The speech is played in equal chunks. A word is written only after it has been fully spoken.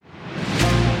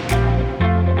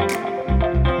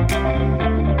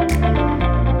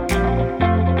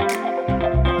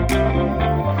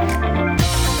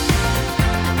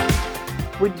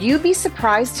You'd be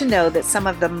surprised to know that some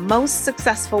of the most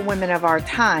successful women of our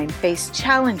time face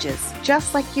challenges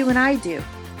just like you and I do.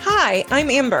 Hi, I'm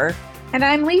Amber. And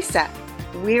I'm Lisa.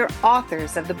 We're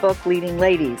authors of the book Leading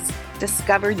Ladies.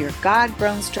 Discover your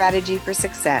God-grown strategy for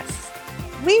success.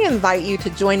 We invite you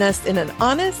to join us in an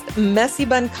honest, messy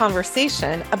bun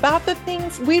conversation about the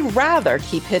things we'd rather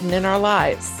keep hidden in our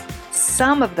lives.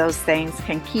 Some of those things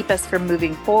can keep us from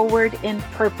moving forward in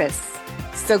purpose.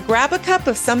 So grab a cup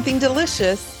of something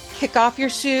delicious, kick off your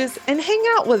shoes, and hang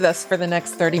out with us for the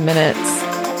next 30 minutes.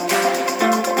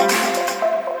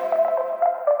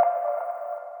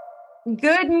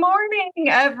 Good morning,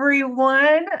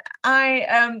 everyone. I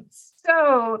am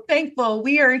so thankful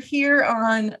we are here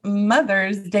on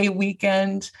Mother's Day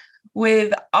weekend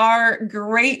with our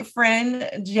great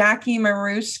friend, Jackie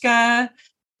Maruska.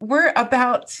 We're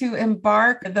about to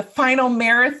embark the final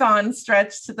marathon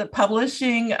stretch to the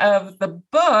publishing of the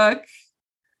book.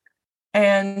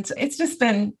 And it's just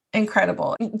been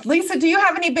incredible. Lisa, do you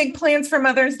have any big plans for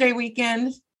Mother's Day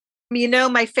weekend? You know,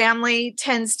 my family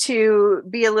tends to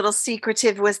be a little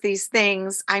secretive with these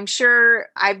things. I'm sure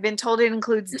I've been told it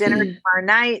includes dinner tomorrow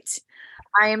night.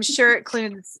 I am sure it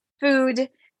includes food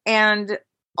and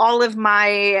all of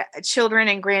my children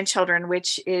and grandchildren,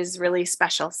 which is really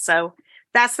special. So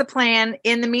that's the plan.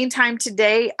 In the meantime,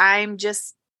 today, I'm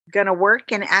just going to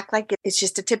work and act like it's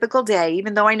just a typical day,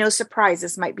 even though I know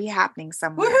surprises might be happening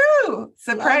somewhere. Woohoo!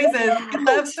 Surprises. We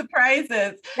love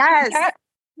surprises. Yes.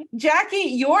 Jackie,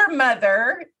 your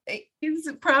mother is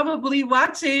probably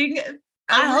watching.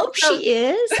 I hope she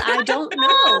is. I don't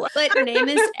know. But her name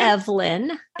is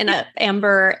Evelyn. And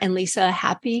Amber and Lisa,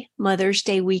 happy Mother's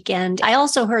Day weekend. I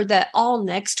also heard that all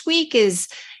next week is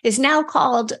now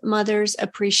called Mother's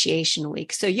Appreciation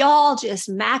Week. So y'all just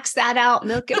max that out,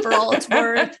 milk it for all it's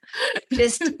worth.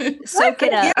 Just soak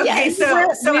it up. Okay,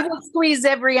 yes. so we will squeeze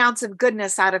every ounce of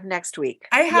goodness out of next week.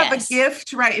 I have a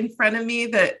gift right in front of me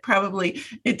that probably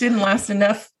it didn't last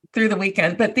enough through the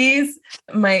weekend, but these,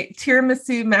 my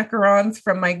tiramisu macarons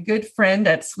from my good friend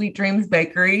at Sweet Dreams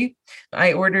Bakery.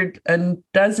 I ordered a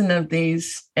dozen of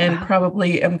these and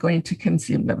probably am going to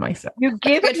consume them myself. You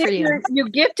gifted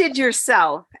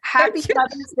yourself. Happy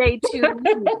Mother's Day to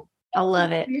you. I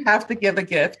love it. You have to give a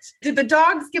gift. Did the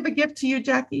dogs give a gift to you,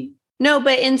 Jackie? No,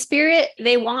 but in spirit,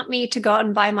 they want me to go out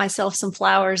and buy myself some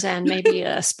flowers and maybe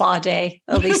a spa day.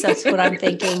 At least that's what I'm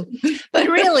thinking. But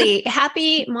really,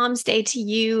 happy Mom's Day to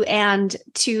you and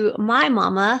to my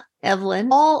mama,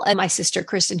 Evelyn, and my sister,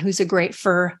 Kristen, who's a great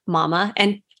fur mama.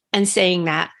 And saying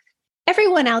that,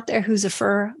 everyone out there who's a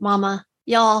fur mama,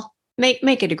 y'all, make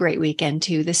it a great weekend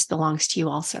too. This belongs to you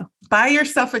also. Buy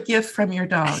yourself a gift from your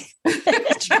dog.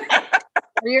 That's right.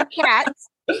 Or your cats.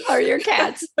 Or your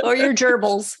cats, or your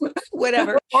gerbils,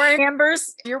 whatever. Or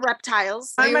Amber's, your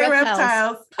reptiles. My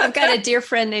reptiles. I've got a dear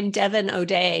friend named Devin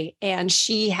O'Day, and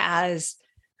she has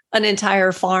an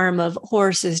entire farm of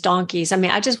horses, donkeys. I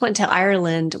mean, I just went to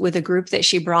Ireland with a group that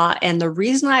she brought. And the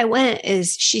reason I went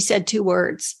is she said two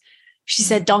words. She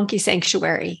said donkey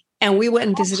sanctuary. And we went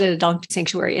and visited a donkey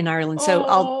sanctuary in Ireland. So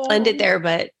I'll end it there,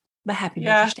 but happy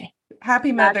Mother's Day.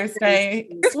 Happy Mother's Day.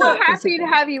 We're happy to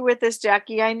have you with us,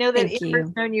 Jackie. I know that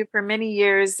Amber's known you for many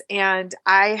years, and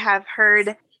I have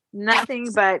heard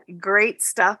nothing but great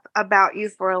stuff about you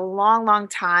for a long, long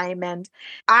time. And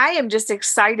I am just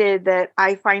excited that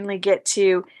I finally get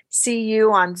to see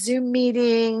you on Zoom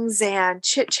meetings and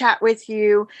chit chat with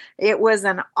you. It was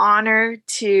an honor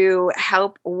to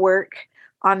help work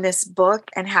on this book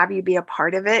and have you be a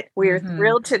part of it. We're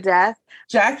thrilled to death.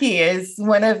 Jackie is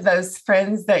one of those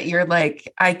friends that you're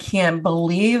like, I can't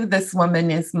believe this woman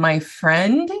is my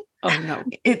friend. Oh, no.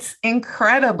 It's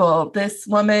incredible. This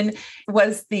woman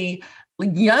was the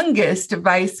youngest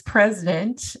vice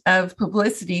president of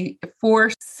publicity for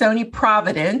Sony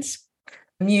Provident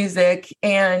Music.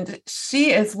 And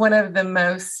she is one of the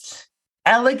most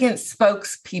elegant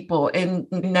spokespeople in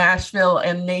Nashville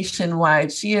and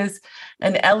nationwide. She is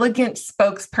an elegant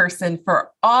spokesperson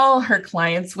for all her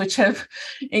clients, which have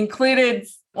included,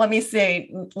 let me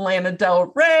say, Lana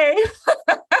Del Rey.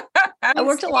 I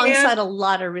worked alongside a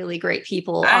lot of really great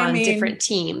people on different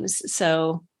teams.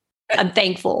 So I'm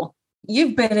thankful.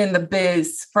 You've been in the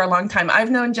biz for a long time.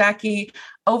 I've known Jackie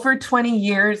over 20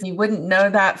 years. You wouldn't know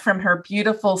that from her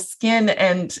beautiful skin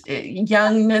and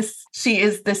youngness. She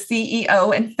is the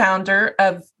CEO and founder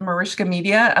of Maruska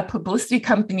Media, a publicity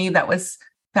company that was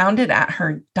founded at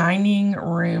her dining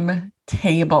room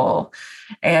table.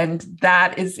 And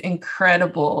that is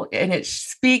incredible. And it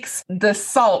speaks the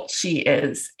salt she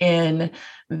is in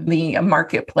the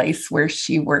marketplace where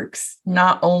she works,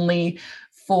 not only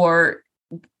for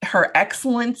her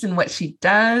excellence in what she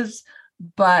does,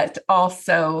 but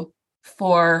also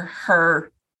for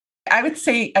her, I would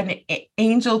say, an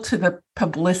angel to the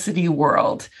publicity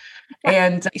world.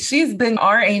 And she's been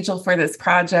our angel for this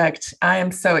project. I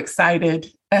am so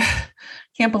excited.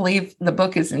 Can't believe the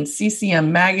book is in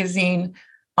CCM magazine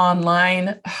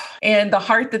online. And the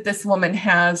heart that this woman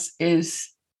has is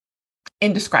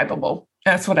indescribable.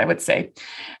 That's what I would say.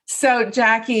 So,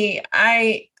 Jackie,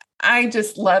 I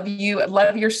just love you. I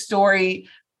love your story.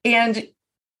 And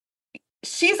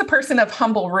she's a person of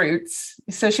humble roots,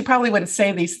 so she probably wouldn't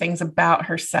say these things about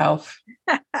herself.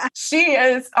 She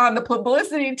is on the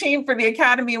publicity team for the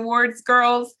Academy Awards,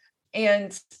 girls,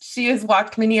 and she has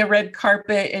walked many a red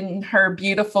carpet in her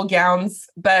beautiful gowns,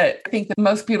 but I think the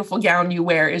most beautiful gown you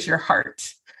wear is your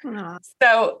heart. Aww.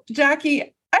 So,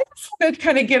 Jackie, I just want to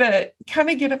kind of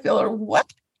get a feel of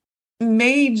what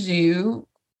made you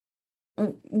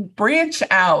branch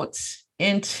out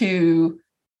into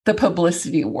the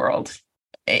publicity world.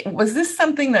 Was this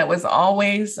something that was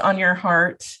always on your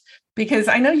heart? Because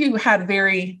I know you had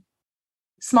very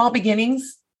small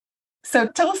beginnings. So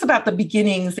tell us about the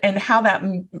beginnings and how that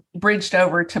bridged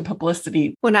over to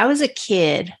publicity. When I was a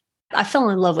kid, I fell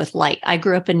in love with light. I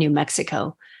grew up in New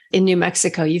Mexico. In New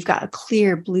Mexico, you've got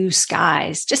clear blue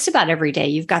skies just about every day.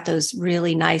 You've got those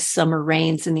really nice summer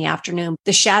rains in the afternoon,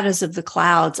 the shadows of the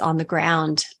clouds on the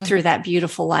ground through that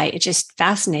beautiful light. It just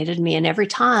fascinated me. And every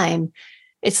time,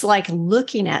 it's like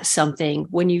looking at something,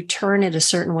 when you turn it a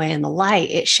certain way in the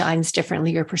light, it shines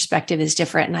differently. Your perspective is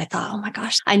different. And I thought, oh my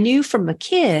gosh, I knew from a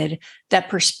kid that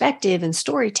perspective and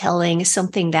storytelling is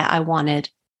something that I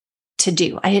wanted to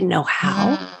do. I didn't know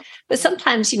how. But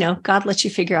sometimes, God lets you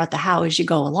figure out the how as you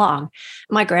go along.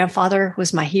 My grandfather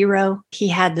was my hero. He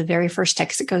had the very first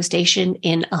Texaco station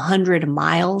in 100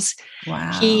 miles.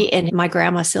 Wow. He and my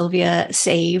grandma Sylvia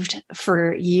saved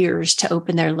for years to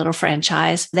open their little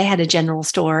franchise. They had a general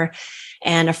store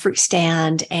and a fruit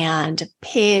stand and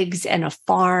pigs and a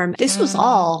farm. This was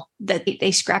all that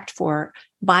they scrapped for,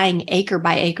 buying acre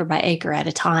by acre by acre at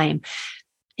a time.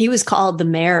 He was called the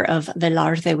mayor of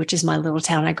Velarde, which is my little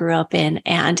town I grew up in,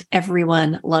 and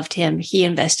everyone loved him. He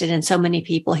invested in so many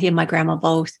people, he and my grandma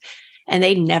both, and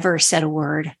they never said a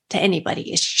word to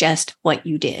anybody. It's just what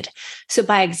you did. So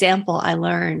by example, I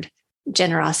learned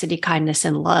generosity, kindness,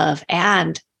 and love,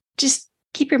 and just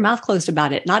keep your mouth closed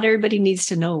about it. Not everybody needs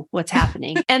to know what's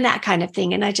happening and that kind of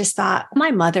thing. And I just thought,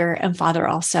 my mother and father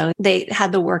also, they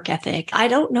had the work ethic. I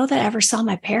don't know that I ever saw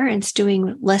my parents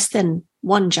doing less than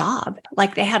one job.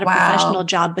 Like they had a professional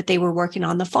job, but they were working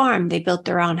on the farm. They built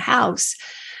their own house.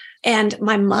 And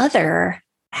my mother,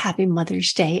 happy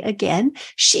Mother's Day again,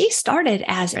 she started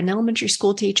as an elementary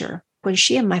school teacher. When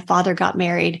she and my father got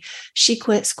married, she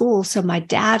quit school so my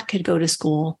dad could go to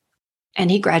school. And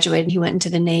he graduated. He went into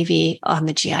the Navy on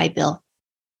the GI Bill.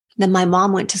 Then my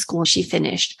mom went to school and she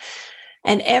finished.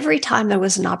 And every time there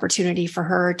was an opportunity for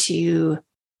her to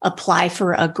apply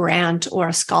for a grant or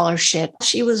a scholarship,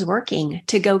 she was working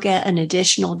to go get an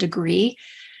additional degree.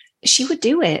 She would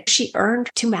do it. She earned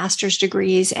 2 master's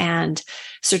degrees and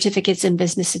certificates in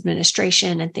business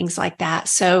administration and things like that.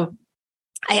 So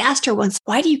I asked her once,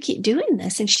 why do you keep doing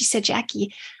this? And she said,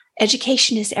 Jackie,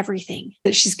 education is everything.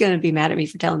 She's going to be mad at me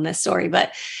for telling this story,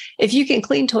 but if you can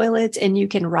clean toilets and you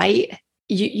can write,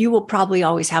 you will probably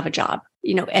always have a job.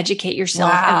 Educate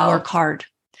yourself and work hard.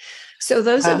 So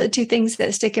those are the 2 things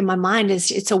that stick in my mind.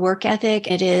 Is it's a work ethic.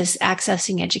 It is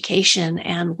accessing education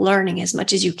and learning as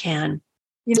much as you can,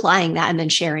 applying that and then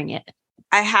sharing it.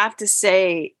 I have to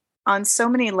say, on so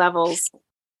many levels,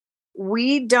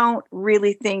 we don't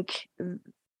really think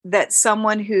that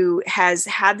someone who has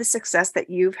had the success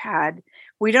that you've had,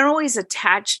 we don't always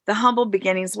attach the humble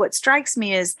beginnings. What strikes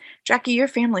me is, Jackie, your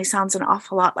family sounds an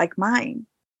awful lot like mine.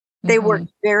 They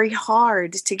worked very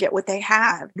hard to get what they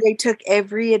have. They took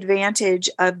every advantage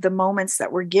of the moments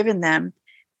that were given them,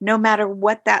 no matter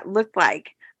what that looked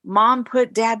like. Mom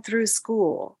put dad through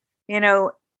school.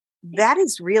 That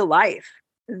is real life.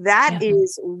 That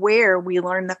is where we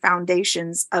learn the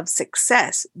foundations of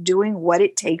success, doing what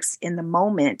it takes in the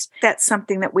moment. That's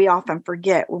something that we often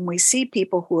forget when we see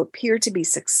people who appear to be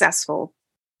successful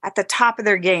at the top of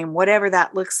their game, whatever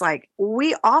that looks like.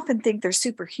 We often think they're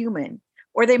superhuman,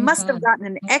 or they must have gotten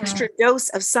an extra dose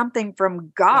of something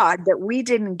from God that we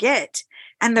didn't get.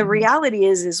 And the reality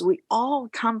is we all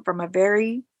come from a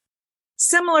very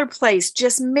similar place,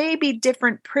 just maybe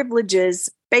different privileges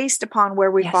based upon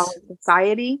where we fall in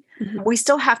society. We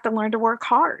still have to learn to work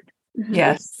hard.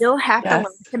 Yes. We still have to learn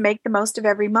to make the most of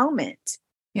every moment.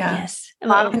 Yeah. Yes.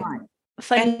 Bottom line.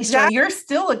 And you're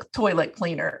still a toilet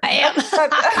cleaner. I am.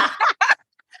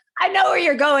 I know where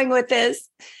you're going with this.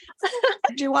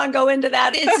 Do you want to go into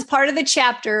that? It's part of the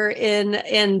chapter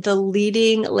in the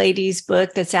Leading Ladies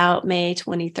book that's out May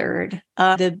 23rd.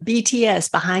 The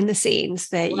BTS behind the scenes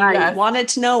that you wanted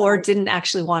to know or didn't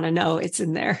actually want to know. It's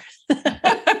in there.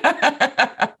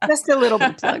 Just a little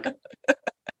bit plug.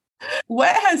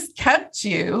 What has kept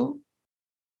you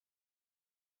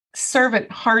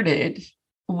servant-hearted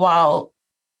while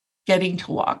getting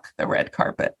to walk the red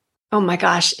carpet? Oh my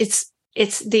gosh.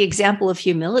 It's the example of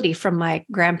humility from my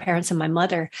grandparents and my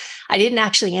mother. I didn't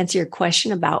actually answer your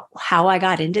question about how I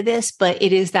got into this, but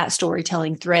it is that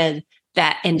storytelling thread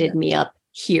that ended me up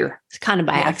here. It's kind of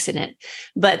by accident.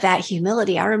 But that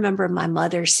humility, I remember my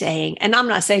mother saying, and I'm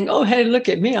not saying, oh, hey, look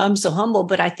at me, I'm so humble,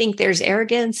 but I think there's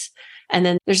arrogance. And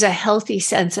then there's a healthy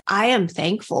sense of, I am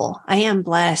thankful. I am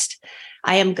blessed.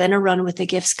 I am going to run with the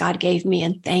gifts God gave me.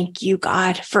 And thank you,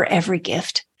 God, for every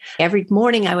gift. Every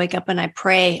morning I wake up and I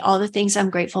pray all the things I'm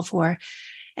grateful for.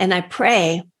 And I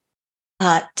pray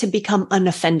to become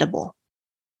unoffendable.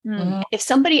 Mm. If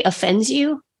somebody offends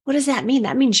you, what does that mean?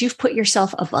 That means you've put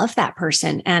yourself above that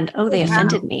person and, they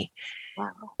offended me.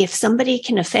 Wow. If somebody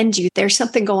can offend you, there's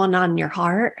something going on in your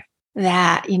heart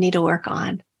that you need to work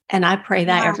on. And I pray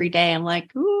that every day. I'm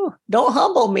like, ooh, don't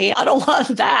humble me. I don't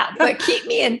want that, but keep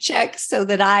me in check so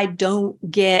that I don't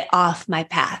get off my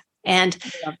path. And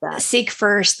seek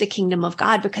first the kingdom of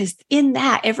God, because in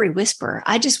that, every whisper,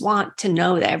 I just want to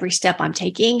know that every step I'm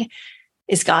taking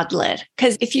is God led.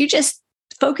 Because if you just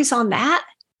focus on that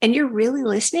and you're really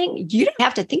listening, you don't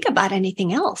have to think about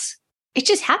anything else. It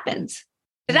just happens.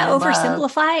 Did I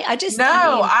oversimplify?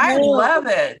 I love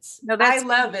it. No, I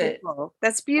love beautiful.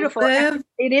 That's beautiful.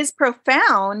 It is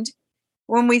profound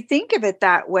when we think of it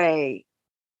that way.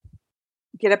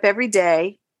 Get up every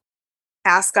day.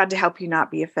 Ask God to help you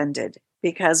not be offended,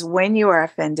 because when you are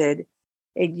offended,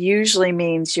 it usually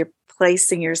means you're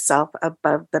placing yourself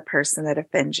above the person that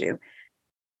offends you.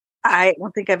 I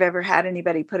don't think I've ever had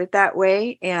anybody put it that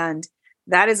way. And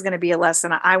that is going to be a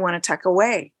lesson I want to tuck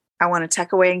away. I want to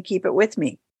tuck away and keep it with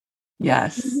me.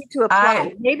 Yes. Easy to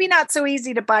apply. Maybe not so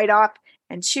easy to bite off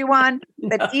and chew on,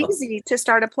 but easy to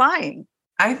start applying.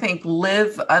 I think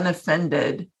live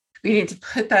unoffended. We need to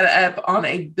put that up on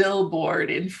a billboard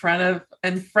in front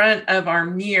of our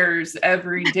mirrors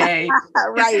every day.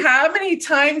 Right. How many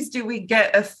times do we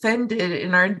get offended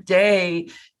in our day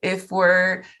if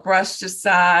we're brushed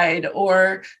aside,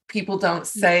 or people don't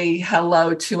say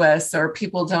hello to us, or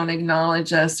people don't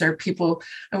acknowledge us, and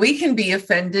we can be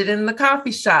offended in the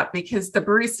coffee shop because the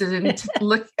barista didn't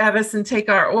look at us and take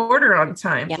our order on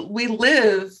time. Yeah. We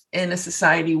live in a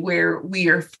society where we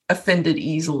are offended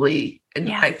easily. And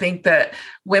I think that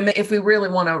women, if we really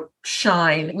want to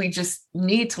shine, we just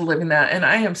need to live in that. And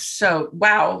I am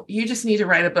you just need to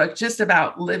write a book just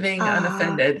about living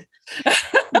unoffended.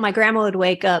 My grandma would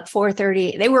wake up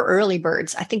 4:30. They were early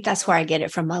birds. I think that's where I get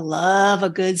it from. I love a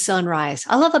good sunrise.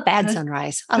 I love a bad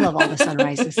sunrise. I love all the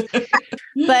sunrises.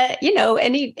 But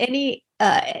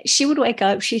she would wake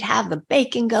up, she'd have the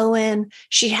bacon going,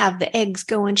 she'd have the eggs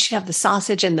going, she'd have the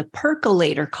sausage and the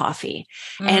percolator coffee.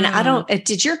 And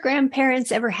did your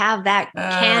grandparents ever have that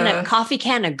coffee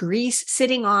can of grease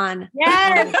sitting on?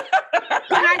 Yes.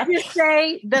 Can I just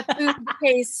say the food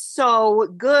tastes so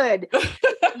good?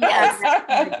 Yes,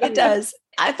 it does.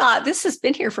 I thought, this has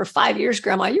been here for 5 years,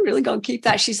 Grandma. You really going to keep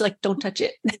that? She's like, don't touch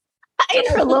it. In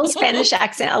her little Spanish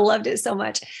accent. I loved it so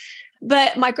much.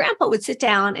 But my grandpa would sit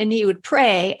down and he would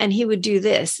pray and he would do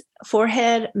this: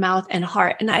 forehead, mouth, and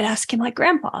heart. And I'd ask him, like,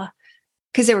 Grandpa,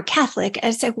 because they were Catholic.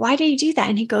 I'd say, why do you do that?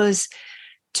 And he goes,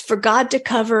 for God to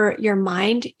cover your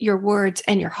mind, your words,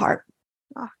 and your heart.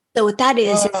 So what that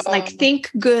is, it's like,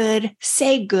 think good,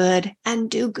 say good,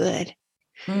 and do good.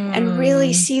 And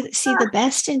really see the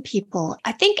best in people.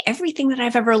 I think everything that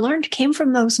I've ever learned came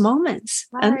from those moments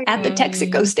at the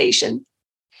Texaco station.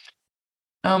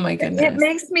 Oh my goodness. It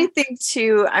makes me think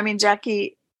too,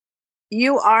 Jackie,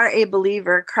 you are a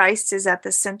believer. Christ is at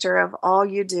the center of all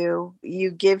you do.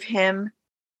 You give him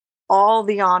all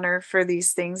the honor for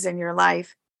these things in your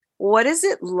life. What is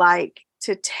it like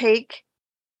to take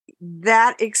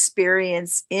that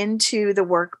experience into the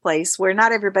workplace where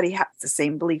not everybody has the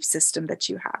same belief system that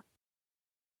you have?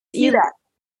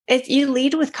 You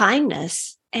lead with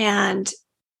kindness. And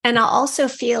I also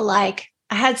feel like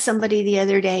I had somebody the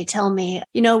other day tell me,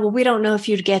 we don't know if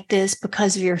you'd get this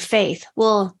because of your faith.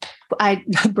 Well, I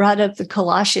brought up the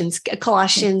Colossians,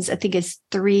 I think it's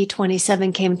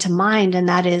 3:27 came to mind. And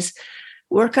that is,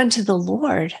 work unto the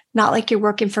Lord, not like you're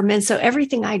working for men. So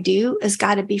everything I do has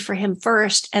got to be for him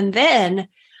first. And then,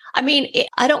 I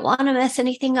don't want to mess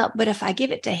anything up, but if I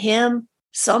give it to him,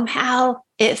 somehow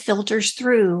it filters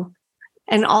through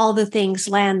and all the things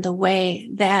land the way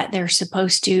that they're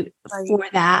supposed to for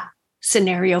that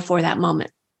scenario, for that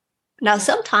moment. Now,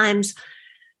 sometimes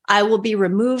I will be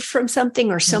removed from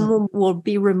something or someone will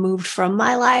be removed from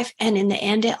my life. And in the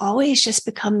end, it always just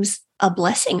becomes a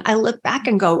blessing. I look back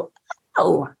and go,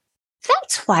 oh,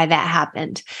 that's why that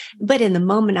happened. But in the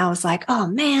moment, I was like, oh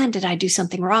man, did I do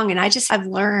something wrong? And I've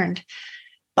learned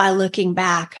by looking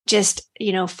back, just,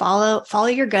 follow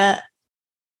your gut,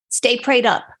 stay prayed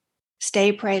up,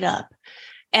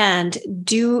 and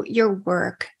do your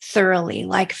work thoroughly.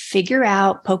 Like figure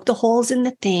out, poke the holes in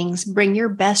the things, bring your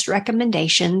best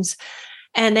recommendations.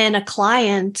 And then a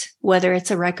client, whether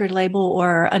it's a record label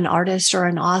or an artist or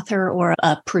an author or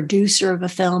a producer of a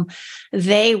film,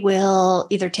 they will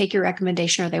either take your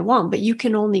recommendation or they won't, but you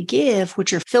can only give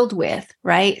what you're filled with,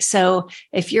 right? So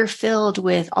if you're filled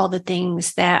with all the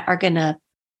things that are going to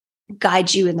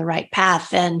guide you in the right path,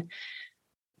 then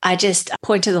I just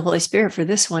point to the Holy Spirit for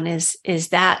this one is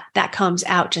that comes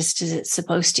out just as it's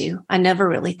supposed to. I never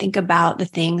really think about the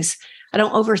things. I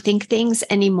don't overthink things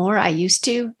anymore. I used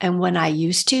to. And when I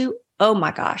used to, oh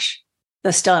my gosh,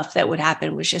 the stuff that would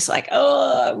happen was just like,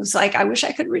 oh, I was like, I wish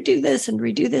I could redo this and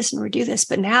redo this and redo this.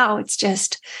 But now it's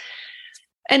just,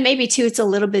 and maybe too, it's a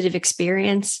little bit of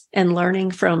experience and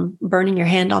learning from burning your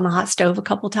hand on the hot stove a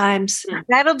couple times.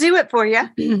 That'll do it for you.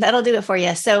 That'll do it for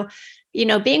you. So,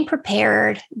 being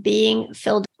prepared, being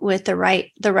filled with the right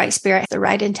spirit, the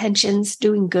right intentions,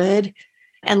 doing good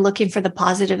and looking for the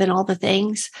positive in all the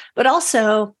things, but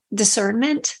also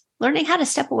discernment, learning how to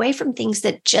step away from things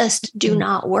that just do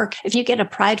not work. If you get a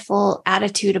prideful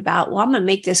attitude about, well, I'm going to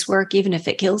make this work, even if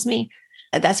it kills me,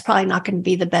 that's probably not going to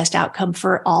be the best outcome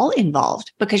for all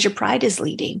involved because your pride is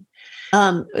leading.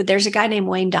 There's a guy named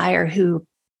Wayne Dyer who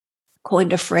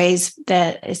coined a phrase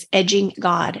that is edging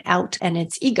God out, and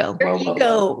it's ego. Your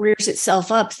ego rears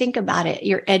itself up. Think about it.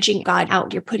 You're edging God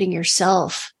out. You're putting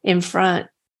yourself in front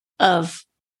of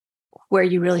where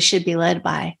you really should be led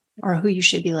by or who you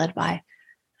should be led by.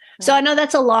 So I know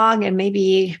that's a long and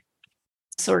maybe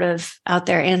sort of out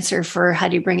there answer for how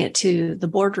do you bring it to the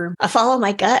boardroom. I follow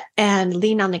my gut and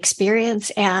lean on experience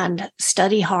and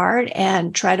study hard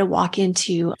and try to walk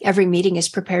into every meeting as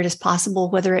prepared as possible,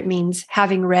 whether it means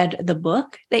having read the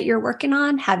book that you're working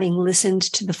on, having listened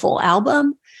to the full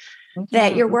album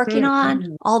that you're working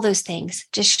on, all those things.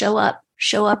 Just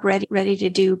show up ready to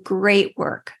do great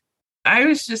work. I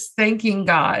was just thanking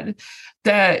God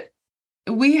that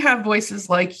we have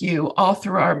voices like you all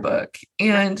through our book,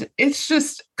 and it's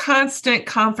just constant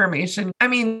confirmation. I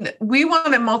mean, we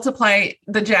want to multiply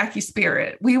the Jackie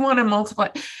spirit. We want to multiply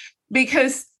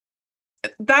because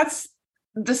that's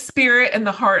the spirit and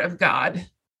the heart of God.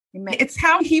 Amen. It's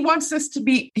how he wants us to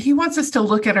be. He wants us to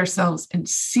look at ourselves and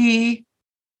see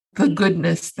the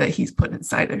goodness that he's put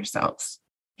inside ourselves.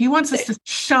 He wants us to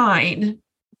shine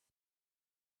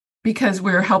because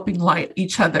we're helping light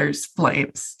each other's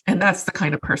flames. And that's the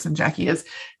kind of person Jackie is.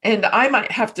 And I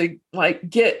might have to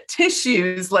get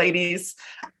tissues, ladies.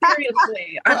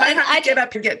 Seriously. I might have to get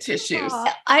up and get tissues.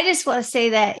 I just want to say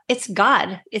that it's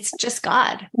God. It's just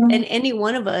God. Mm-hmm. And any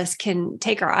one of us can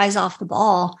take our eyes off the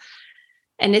ball.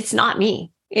 And it's not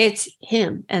me. It's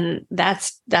him. And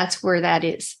that's where that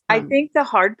is. I think the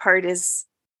hard part is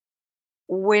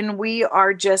when we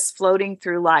are just floating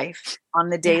through life on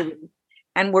the daily. Yeah.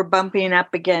 And we're bumping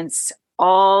up against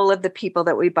all of the people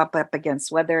that we bump up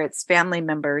against, whether it's family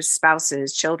members,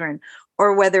 spouses, children,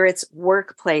 or whether it's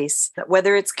workplace,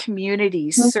 whether it's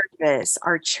community service,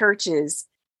 our churches.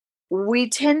 We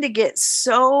tend to get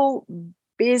so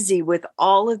busy with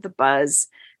all of the buzz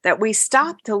that we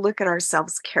stop to look at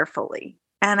ourselves carefully.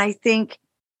 And I think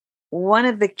one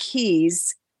of the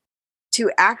keys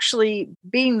to actually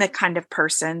being the kind of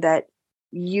person that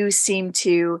you seem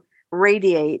to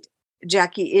radiate,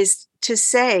 Jackie, is to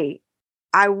say,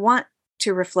 I want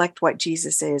to reflect what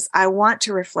Jesus is. I want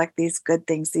to reflect these good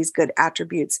things, these good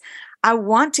attributes. I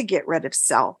want to get rid of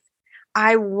self.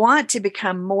 I want to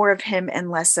become more of him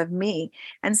and less of me.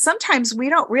 And sometimes we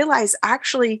don't realize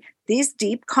actually these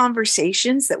deep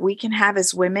conversations that we can have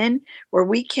as women where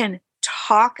we can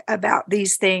talk about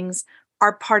these things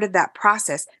are part of that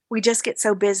process. We just get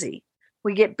so busy.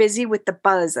 We get busy with the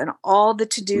buzz and all the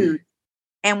to-dos,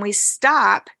 and we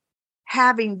stop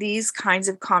having these kinds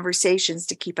of conversations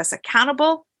to keep us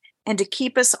accountable and to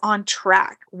keep us on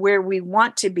track where we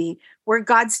want to be, where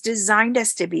God's designed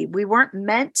us to be. We weren't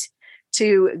meant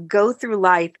to go through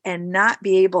life and not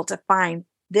be able to find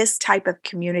this type of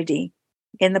community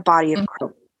in the body of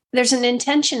Christ. There's an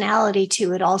intentionality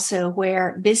to it also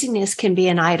where busyness can be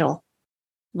an idol.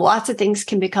 lots of things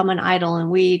can become an idol, and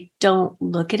we don't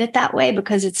look at it that way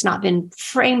because it's not been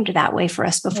framed that way for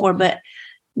us before. But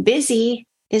busy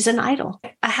is an idol.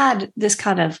 I had this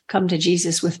kind of come to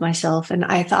Jesus with myself, and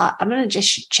I thought, I'm going to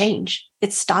just change.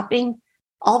 It's stopping.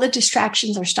 All the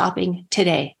distractions are stopping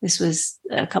today. This was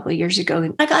a couple of years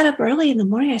ago. I got up early in the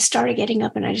morning. I started getting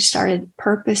up and I just started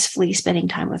purposefully spending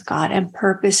time with God and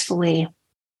purposefully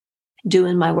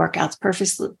doing my workouts,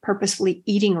 purposefully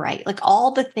eating right, like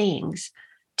all the things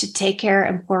to take care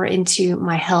and pour into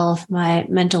my health, my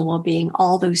mental well-being,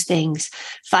 all those things,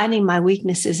 finding my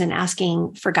weaknesses and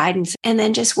asking for guidance. And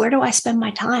then just, where do I spend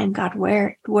my time? God, what's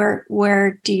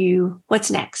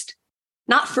next?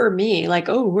 Not for me, like,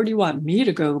 oh, where do you want me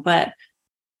to go? But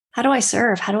how do I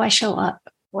serve? How do I show up?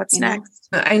 What's next?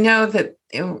 I know that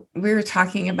we were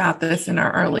talking about this in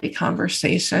our early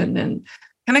conversation, and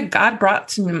kind of God brought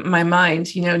to my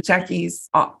mind, Jackie's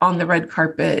on the red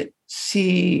carpet.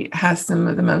 She has some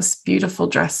of the most beautiful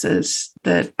dresses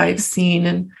that I've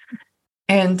seen.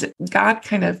 And God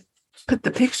kind of put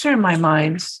the picture in my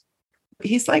mind.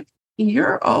 He's like,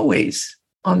 you're always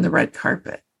on the red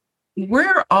carpet.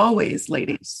 We're always,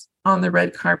 ladies, on the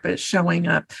red carpet showing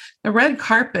up. The red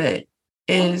carpet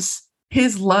is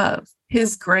his love,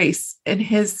 his grace, and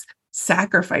his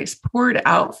sacrifice poured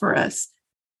out for us.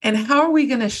 And how are we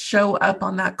going to show up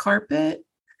on that carpet?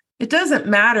 It doesn't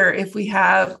matter if we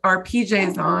have our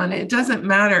PJs on. It doesn't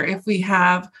matter if we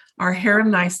have our hair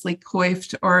nicely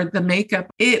coiffed or the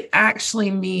makeup. It actually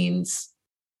means,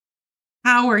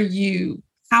 how are you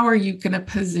going to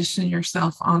position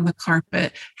yourself on the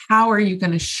carpet? How are you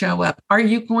going to show up? Are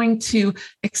you going to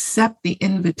accept the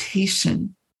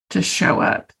invitation to show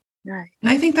up? Right.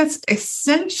 And I think that's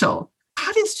essential.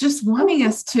 God is just wanting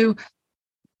us to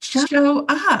show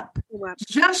up,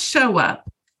 just show up.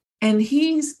 And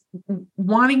he's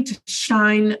wanting to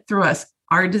shine through us.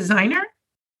 Our designer,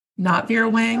 not Vera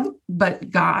Wang, but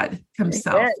God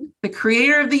himself, the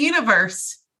creator of the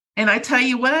universe. And I tell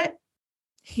you what,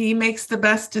 he makes the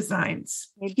best designs.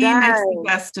 He makes the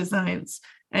best designs.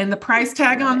 And the price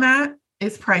tag on that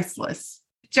is priceless.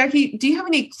 Jackie, do you have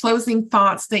any closing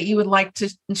thoughts that you would like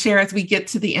to share as we get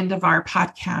to the end of our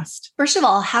podcast? First of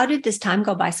all, how did this time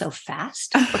go by so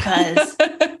fast? Because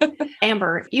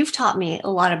Amber, you've taught me a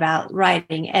lot about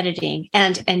writing, editing,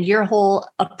 and your whole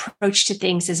approach to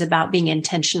things is about being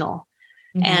intentional.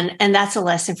 Mm-hmm. And that's a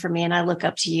lesson for me. And I look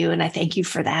up to you and I thank you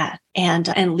for that.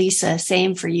 And Lisa,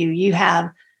 same for you. You have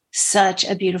such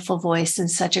a beautiful voice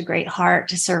and such a great heart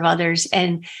to serve others.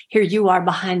 And here you are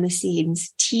behind the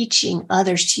scenes teaching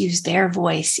others to use their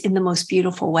voice in the most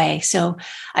beautiful way. So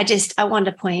I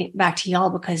wanted to point back to y'all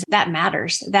because that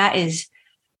matters. That is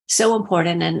so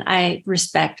important. And I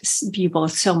respect you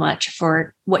both so much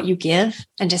for what you give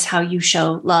and just how you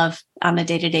show love on a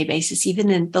day-to-day basis, even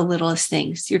in the littlest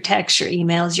things, your texts, your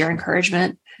emails, your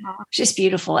encouragement, just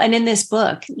beautiful. And in this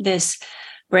book, this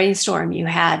brainstorm you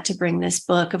had to bring this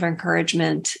book of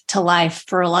encouragement to life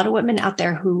for a lot of women out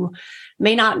there who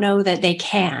may not know that they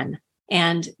can.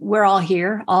 And we're all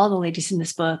here. All the ladies in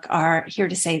this book are here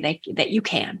to say that you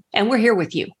can. And we're here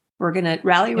with you. We're going to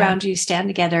rally around you, stand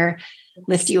together,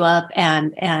 lift you up,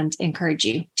 and encourage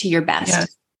you to your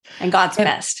best and God's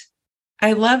best.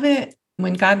 I love it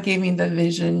when God gave me the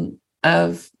vision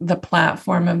of the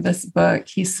platform of this book.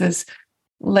 He says,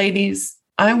 ladies,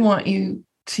 I want you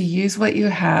to use what you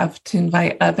have to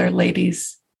invite other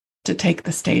ladies to take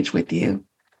the stage with you.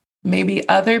 Maybe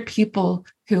other people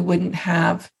who wouldn't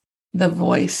have the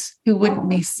voice, who wouldn't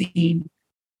be seen.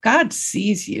 God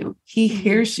sees you. He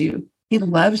hears you. He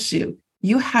loves you.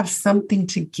 You have something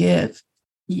to give.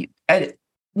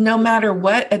 No matter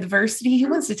what adversity, he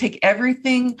wants to take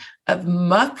everything of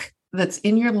muck that's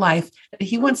in your life.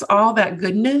 He wants all that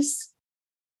goodness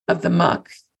of the muck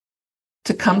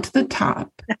to come to the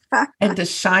top and to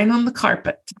shine on the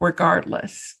carpet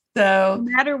regardless. So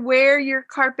no matter where your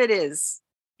carpet is.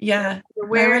 Yeah.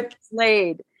 Where it's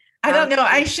laid. I don't know.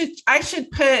 I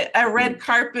should put a red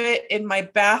carpet in my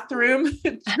bathroom.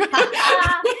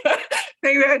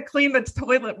 Maybe I'd clean the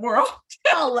toilet more often.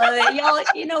 I love it. Y'all,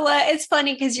 you know what? It's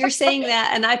funny because you're saying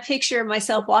that and I picture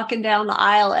myself walking down the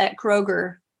aisle at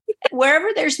Kroger. Wherever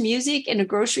there's music in a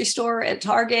grocery store, at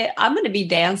Target, I'm going to be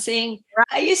dancing.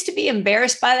 I used to be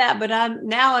embarrassed by that, but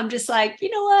I'm just like, you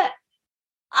know what?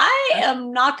 I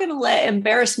am not going to let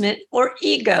embarrassment or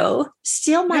ego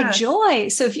steal my joy.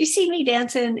 So if you see me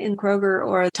dancing in Kroger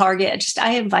or Target,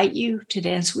 I invite you to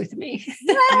dance with me.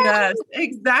 Yes,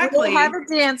 exactly. We'll have a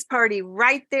dance party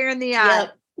right there in the aisle.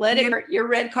 Yep. Let it your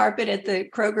red carpet at the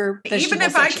Kroger. Even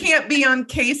if section. I can't be on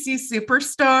Casey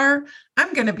Superstar,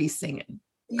 I'm going to be singing.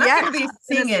 I'm going to be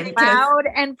singing loud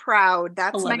and proud.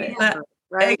 That's my answer.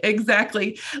 right?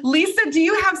 Exactly. Lisa, do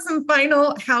you have some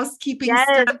final housekeeping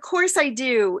stuff? Of course I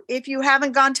do. If you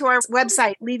haven't gone to our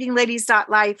website,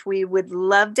 leadingladies.life, we would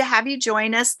love to have you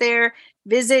join us there.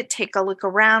 Visit, take a look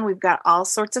around. We've got all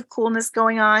sorts of coolness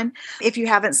going on. If you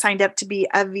haven't signed up to be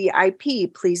a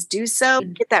VIP, please do so.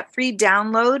 Get that free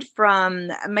download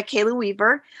from Michaela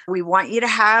Weaver. We want you to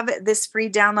have this free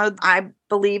download. I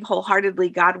believe wholeheartedly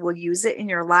God will use it in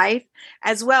your life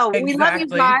as well. Exactly. We love you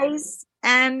guys.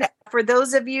 And for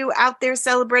those of you out there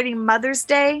celebrating Mother's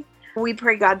Day, we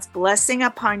pray God's blessing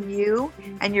upon you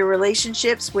and your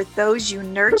relationships with those you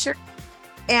nurture.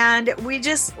 And we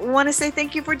just want to say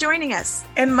thank you for joining us.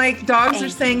 And Mike, dogs are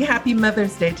saying Happy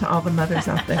Mother's Day to all the mothers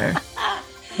out there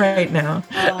right now.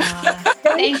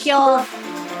 Thank y'all.